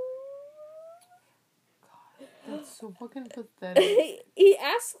 God, that's so fucking pathetic. He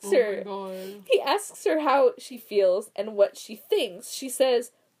asks her. Oh my God. He asks her how she feels and what she thinks. She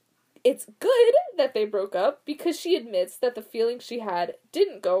says it's good that they broke up because she admits that the feelings she had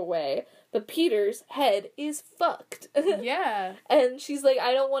didn't go away. But Peter's head is fucked. Yeah. And she's like,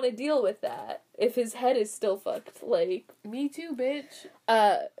 I don't want to deal with that if his head is still fucked. Like, me too, bitch.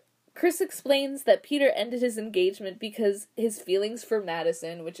 Chris explains that Peter ended his engagement because his feelings for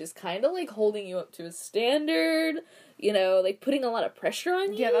Madison, which is kind of like holding you up to a standard, you know, like putting a lot of pressure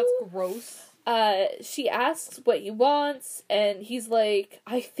on you. Yeah, that's gross. She asks what he wants, and he's like,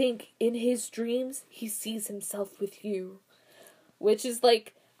 I think in his dreams he sees himself with you. Which is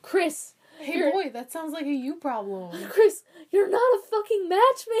like, Chris... Hey boy, that sounds like a you problem. Chris, you're not a fucking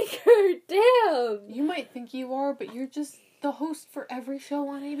matchmaker, damn! You might think you are, but you're just the host for every show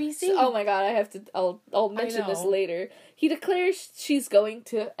on ABC. Oh my god, I'll mention this later. He declares she's going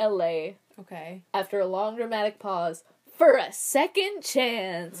to LA. Okay. After a long dramatic pause, for a second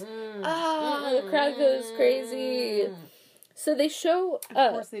chance. The crowd goes crazy. So they show...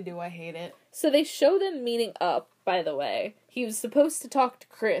 of course they do, I hate it. So they show them meeting up, by the way. He was supposed to talk to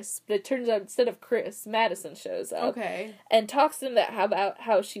Chris, but it turns out instead of Chris, Madison shows up. Okay. And talks to him about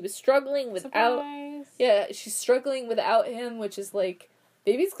how she was struggling without... Surprise. Yeah, she's struggling without him, which is like...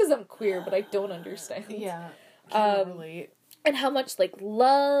 Maybe it's because I'm queer, but I don't understand. Yeah. Can't relate. And how much, like,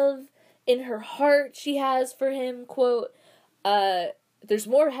 love in her heart she has for him, quote... there's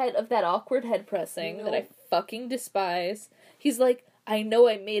more of that awkward head pressing that I fucking despise. He's like, I know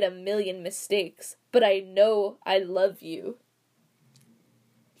I made 1,000,000 mistakes, but I know I love you.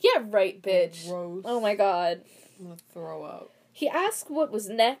 Yeah, right, bitch. Gross. Oh my god. I'm gonna throw up. He asked what was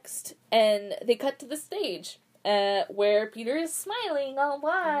next, and they cut to the stage, where Peter is smiling all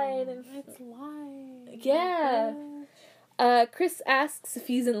wide. And it's live. Yeah. Chris asks if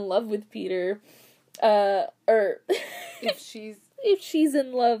he's in love with Peter, or if she's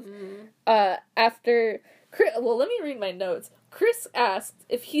in love, after... Well, let me read my notes. Chris asked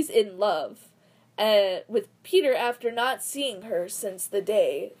if he's in love with Peter after not seeing her since that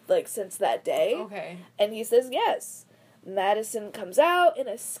day. Okay. And he says yes. Madison comes out in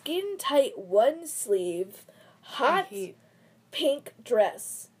a skin-tight one-sleeve, hot pink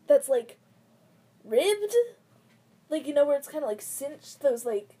dress that's, like, ribbed. Like, you know, where it's kind of, like, cinched. Those,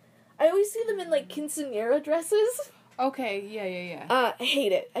 like... I always see them in, like, quinceañera dresses. Okay, yeah. I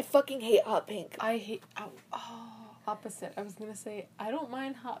hate it. I fucking hate hot pink. I hate... opposite. I was gonna say, I don't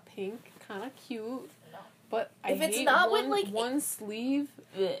mind hot pink. Kind of cute. But I hate one sleeve.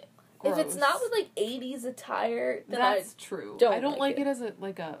 Ugh, if it's not with, like, 80s attire, then that's true. I don't like it as a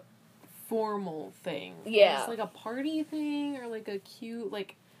formal thing. Yeah. It's like a party thing or, like, a cute,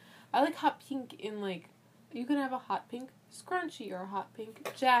 like... I like hot pink in, like... You can have a hot pink scrunchie or a hot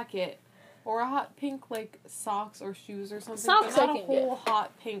pink jacket. Or a hot pink, like, socks or shoes or something. Socks, but not a whole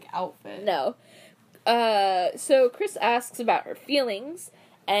hot pink outfit. No. So Chris asks about her feelings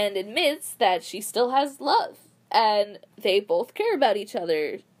and admits that she still has love. And they both care about each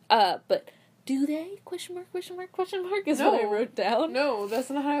other. But do they? Question mark is what I wrote down. No, that's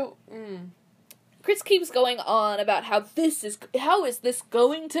not how... Chris keeps going on about how is this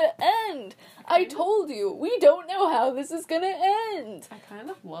going to end? I told you, we don't know how this is gonna end. I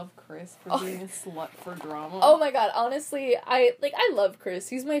kind of love Chris for being a slut for drama. Oh my god, honestly, I love Chris.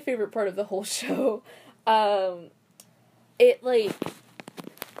 He's my favorite part of the whole show.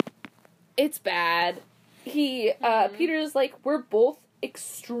 It's bad. Peter's like, we're both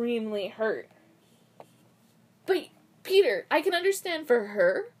extremely hurt. But, Peter, I can understand for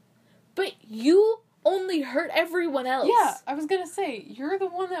her, but you only hurt everyone else. Yeah, I was gonna say, you're the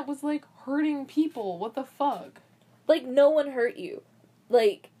one that was, like, hurting people. What the fuck? Like, no one hurt you.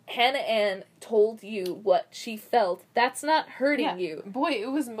 Like, Hannah Ann told you what she felt. That's not hurting you. Boy,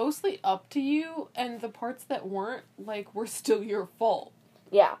 it was mostly up to you, and the parts that weren't, like, were still your fault.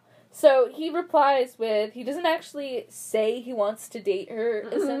 Yeah. So, he replies with, he doesn't actually say he wants to date her,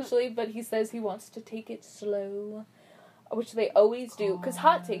 essentially, but he says he wants to take it slow. Which they always do. Because,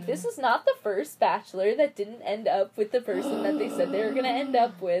 hot take, this is not the first Bachelor that didn't end up with the person that they said they were going to end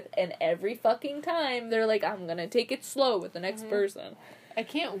up with. And every fucking time, they're like, I'm going to take it slow with the next person. I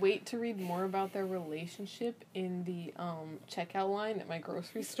can't wait to read more about their relationship in the checkout line at my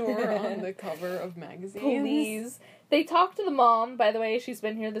grocery store on the cover of magazines. Please. They talk to the mom, by the way, she's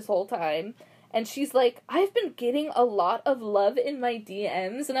been here this whole time. And she's like, I've been getting a lot of love in my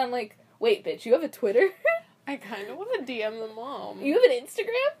DMs. And I'm like, wait, bitch, you have a Twitter? I kind of want to DM the mom. You have an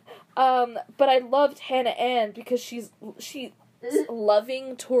Instagram? But I loved Hannah Ann because she's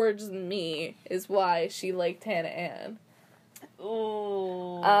loving towards me is why she liked Hannah Ann.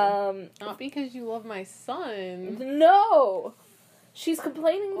 Oh. Not because you love my son. No! She's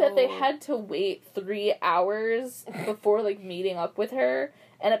complaining that they had to wait 3 hours before, like, meeting up with her,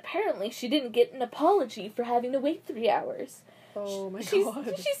 and apparently she didn't get an apology for having to wait 3 hours. Oh my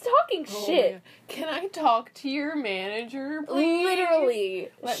god. She's talking shit. Can I talk to your manager, please? Literally.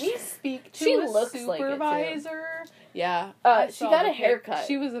 Let me speak to a supervisor. Like it too. Yeah. She got a haircut.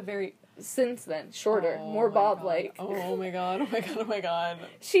 She was a very... Since then, shorter, more Bob-like. Oh my god.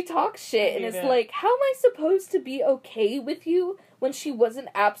 She talks shit, and it's like, how am I supposed to be okay with you when she wasn't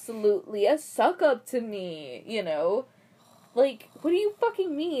absolutely a suck-up to me, you know? Like, what do you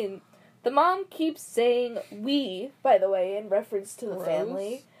fucking mean? The mom keeps saying we, by the way, in reference to the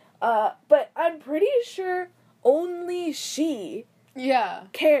family. But I'm pretty sure only she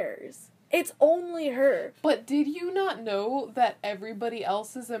cares. It's only her. But did you not know that everybody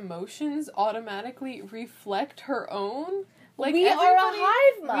else's emotions automatically reflect her own? Like, we are a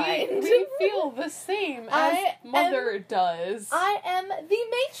hive mind. We feel the same as Mother does. I am the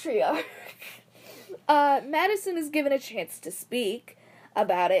matriarch. Madison is given a chance to speak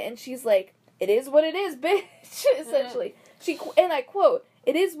about it, and she's like, "It is what it is, bitch," essentially. And I quote,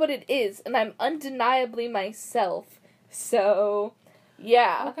 "It is what it is, and I'm undeniably myself." So,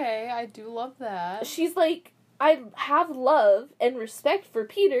 yeah. Okay, I do love that. She's like, "I have love and respect for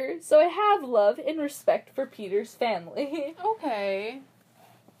Peter, so I have love and respect for Peter's family." Okay.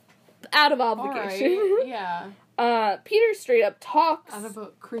 Out of obligation. All right, yeah. Peter straight up talks. Out of a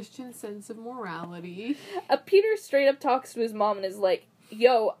Christian sense of morality. Peter straight up talks to his mom and is like,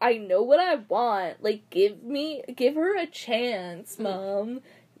 "Yo, I know what I want. Like, give her a chance, Mom."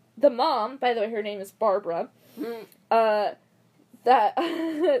 The mom, by the way, her name is Barbara, that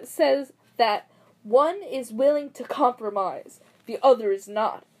says that one is willing to compromise, the other is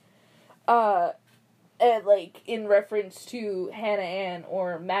not. And, like, in reference to Hannah Ann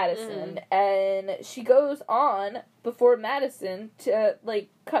or Madison, and she goes on before Madison to, like,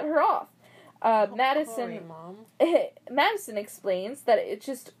 cut her off. Madison explains that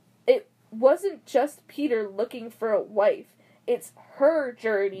it wasn't just Peter looking for a wife, it's her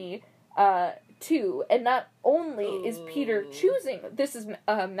journey, too, and not only is Peter choosing, this is,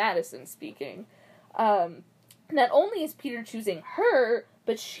 Madison speaking, not only is Peter choosing her,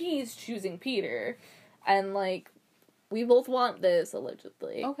 but she's choosing Peter. And, like, we both want this,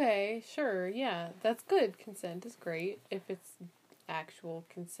 allegedly. Okay, sure, yeah. That's good. Consent is great. If it's actual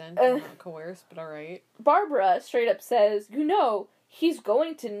consent and not coerced, but alright. Barbara straight up says, he's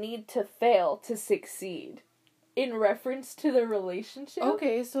going to need to fail to succeed. In reference to the relationship.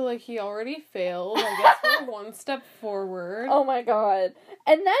 Okay, so, like, he already failed. I guess we're one step forward. Oh my god.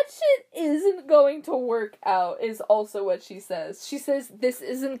 And that shit isn't going to work out, is also what she says. She says, this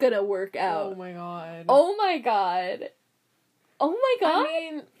isn't gonna work out. Oh my god. Oh my god. Oh my god. I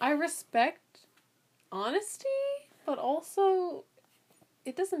mean, I respect honesty, but also,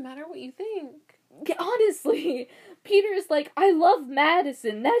 it doesn't matter what you think. Yeah, honestly, Peter's like, I love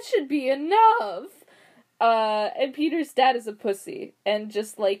Madison, that should be enough. And Peter's dad is a pussy, and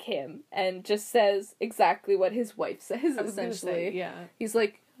just like him, and just says exactly what his wife says, essentially. Say, yeah. He's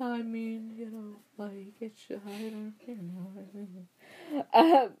like, I mean, like, it should,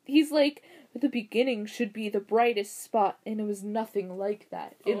 he's like, the beginning should be the brightest spot, and it was nothing like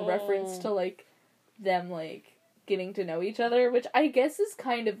that, in reference to, like, them, like, getting to know each other, which I guess is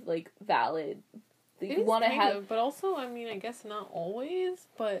kind of, like, valid. You want to have, but also, I mean, I guess not always,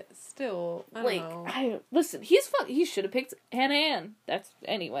 but still, I don't know. Listen, he should have picked Hannah Ann.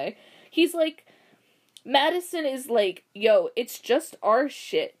 Anyway. He's like, Madison is like, yo, it's just our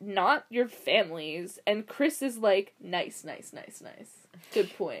shit, not your family's. And Chris is like, nice.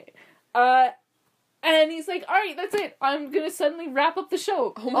 Good point. And he's like, alright, that's it. I'm gonna suddenly wrap up the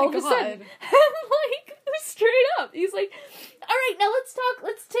show. Oh my god. Of a sudden. And, like, straight up. He's like, alright, now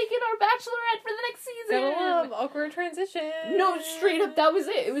let's take in our Bachelorette for the next season. Gotta love awkward transition. No, straight up, that was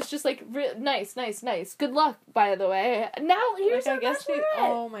it. It was just like, nice. Good luck, by the way. Now, here's our Bachelorette.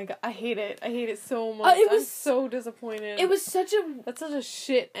 Oh my god, I hate it so much. I'm so disappointed. It was that's such a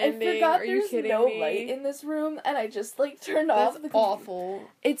shit ending. I forgot Are you there's kidding no me? light in this room, and I just, like, turned off the computer. Awful.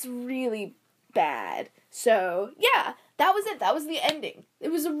 It's really bad. So, yeah, that was it. That was the ending.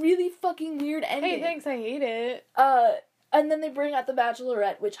 It was a really fucking weird ending. Hey, thanks, I hate it. And then they bring out the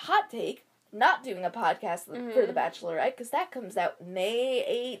Bachelorette, which, hot take, not doing a podcast for the Bachelorette, because that comes out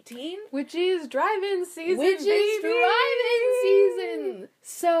May 18th. Which is drive-in season,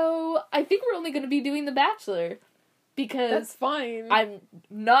 So, I think we're only going to be doing The Bachelor. Because that's fine. I'm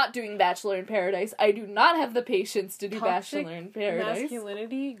not doing Bachelor in Paradise. I do not have the patience to do Toxic Bachelor in Paradise.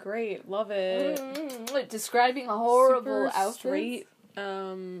 Masculinity, great, love it. Describing a horrible outfit. Straight,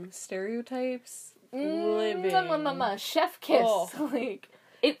 stereotypes. Living. Chef kiss. Like,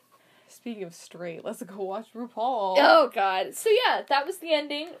 it. Speaking of straight, let's go watch RuPaul. Oh god. So yeah, that was the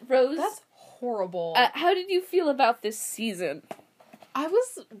ending. Rose. That's horrible. How did you feel about this season? I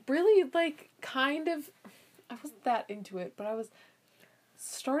was really, like, I wasn't that into it, but I was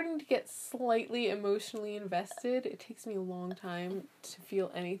starting to get slightly emotionally invested. It takes me a long time to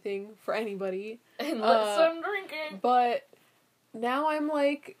feel anything for anybody. Unless I'm drinking. But now I'm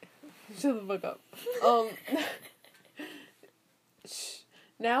like, shut the fuck up.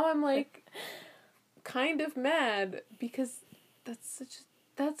 Now I'm like, kind of mad because that's such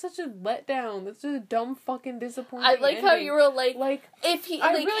a letdown. That's just a dumb fucking disappointing I like ending. how you were like if he,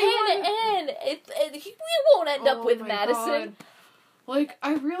 like, really Hannah Ann, we won't end up with Madison. God. Like,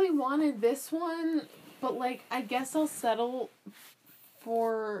 I really wanted this one, but, like, I guess I'll settle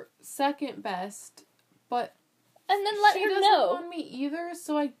for second best, but and then let her know. She doesn't want me either,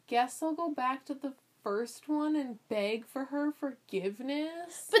 so I guess I'll go back to the first one and beg for her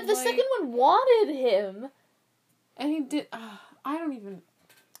forgiveness. But the second one wanted him. And he did... I don't even...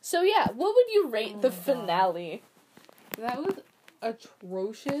 So yeah, what would you rate the finale? That was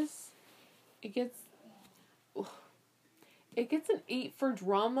atrocious. It gets an 8 for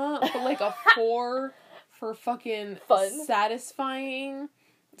drama, but like a 4 for fucking fun, satisfying.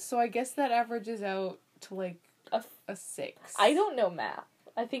 So I guess that averages out to like a 6. I don't know math.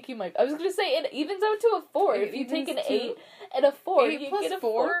 I think you might. I was gonna say it evens out to a 4. If you take an 8 and a 4, 8 you plus get a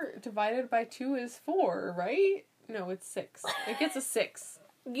 4 divided by 2 is 4, right? No, it's 6. It gets a 6.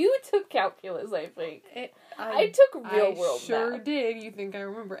 You took calculus, I think. I took real world math. Sure did. You think I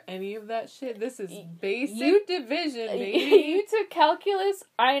remember any of that shit? This is basic division, baby. You took calculus.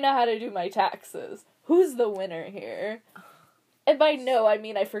 I know how to do my taxes. Who's the winner here? And by no, I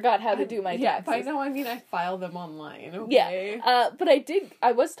mean I forgot how to do my taxes. Yeah, by no, I mean I file them online, okay? Yeah, but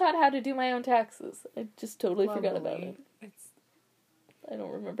I was taught how to do my own taxes. I just totally forgot about it. I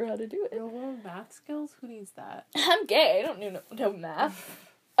don't remember how to do it. No little math skills? Who needs that? I'm gay. I don't know math.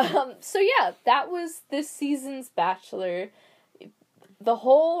 So yeah, that was this season's Bachelor. The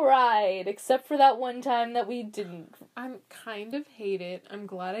whole ride, except for that one time that we didn't. I'm kind of hate it. I'm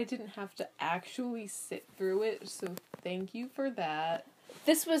glad I didn't have to actually sit through it, so thank you for that.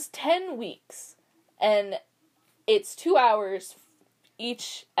 This was 10 weeks, and it's 2 hours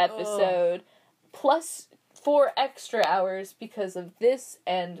each episode, plus 4 extra hours because of this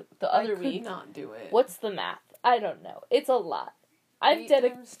and the other week. I could not do it. What's the math? I don't know. It's a lot. 8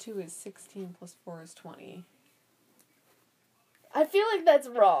 times 2 is 16 plus 4 is 20. I feel like that's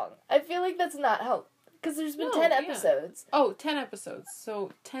wrong. I feel like that's not how... Because there's been 10 episodes. Oh, 10 episodes.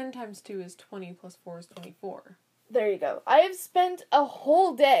 So 10 times 2 is 20 plus 4 is 24. There you go. I have spent a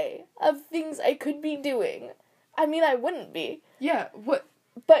whole day of things I could be doing. I mean, I wouldn't be. Yeah, But...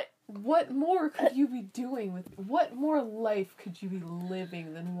 What more could you be doing what more life could you be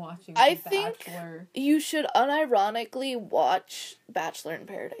living than watching The Bachelor? You should unironically watch Bachelor in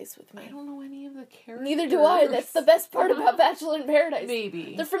Paradise with me. I don't know any of the characters. Neither do I. That's the best part about Bachelor in Paradise.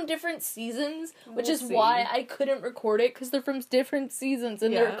 Maybe. They're from different seasons, which is why I couldn't record it, because they're from different seasons,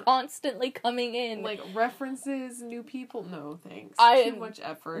 and they're constantly coming in. Like, references, new people? No, thanks. Too much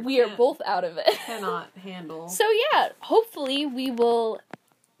effort. We are both out of it. Cannot handle. So yeah, hopefully we will...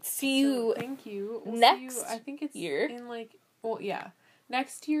 see you. Thank you. We'll next see you, I think it's year. In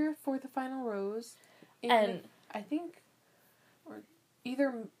next year for the final rose. And I think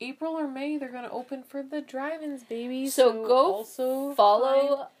either April or May they're gonna open for the drive-ins, baby. So go also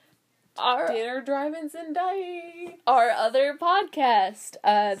follow our Dinner Drive-ins and Die, our other podcast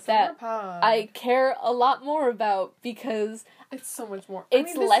that Pod. I care a lot more about because it's so much more.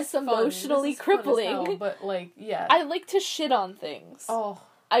 It's less emotionally crippling. Hell, but yeah, I like to shit on things. Oh.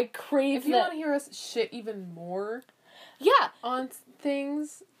 I crave If you want to hear us shit even more... Yeah. On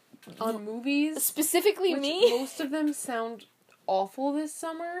things, on movies... Specifically me? Most of them sound awful this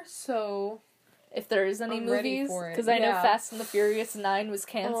summer, so... If there is any movies, because I know Fast and the Furious 9 was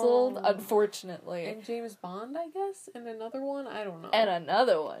cancelled, unfortunately. And James Bond, I guess? And another one? I don't know. And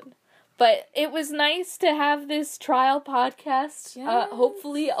another one. But it was nice to have this trial podcast. Yes.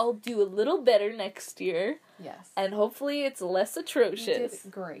 Hopefully I'll do a little better next year. Yes. And hopefully it's less atrocious. You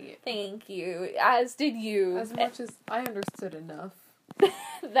did great. Thank you. As did you. As much as I understood enough.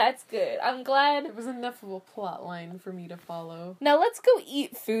 That's good. I'm glad. It was enough of a plot line for me to follow. Now let's go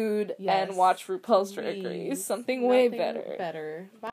eat food and watch RuPaul's Drag Race. Something way better. Bye.